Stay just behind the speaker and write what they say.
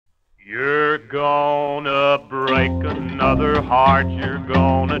gonna break another heart, you're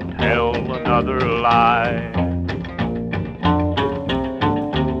gonna tell another lie.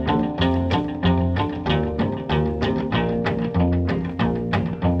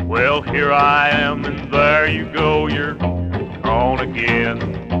 Well, here I am and there you go, you're gone again.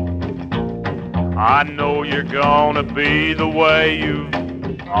 I know you're gonna be the way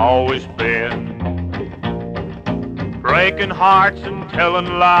you've always been. Breaking hearts and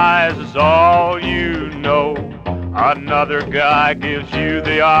telling lies is all you know. Another guy gives you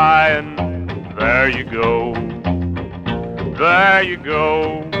the eye and there you go. There you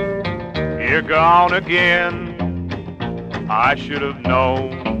go, you're gone again. I should have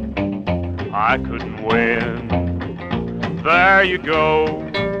known I couldn't win. There you go,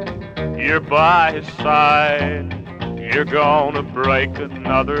 you're by his side. You're gonna break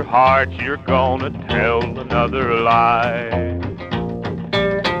another heart, you're gonna tell another lie.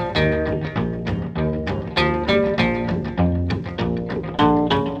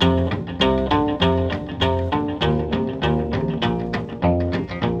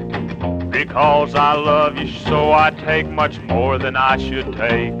 Because I love you so I take much more than I should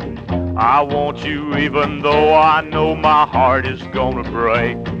take. I want you even though I know my heart is gonna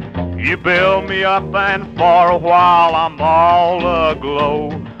break. You build me up and for a while I'm all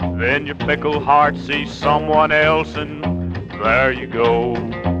aglow. Then your fickle heart sees someone else and there you go.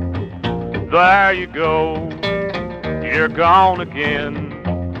 There you go, you're gone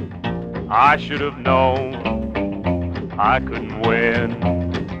again. I should have known I couldn't win.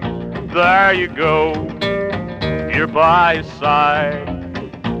 There you go, you're by his side.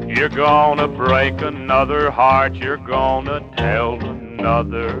 You're gonna break another heart, you're gonna tell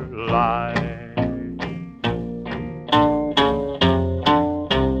another lie.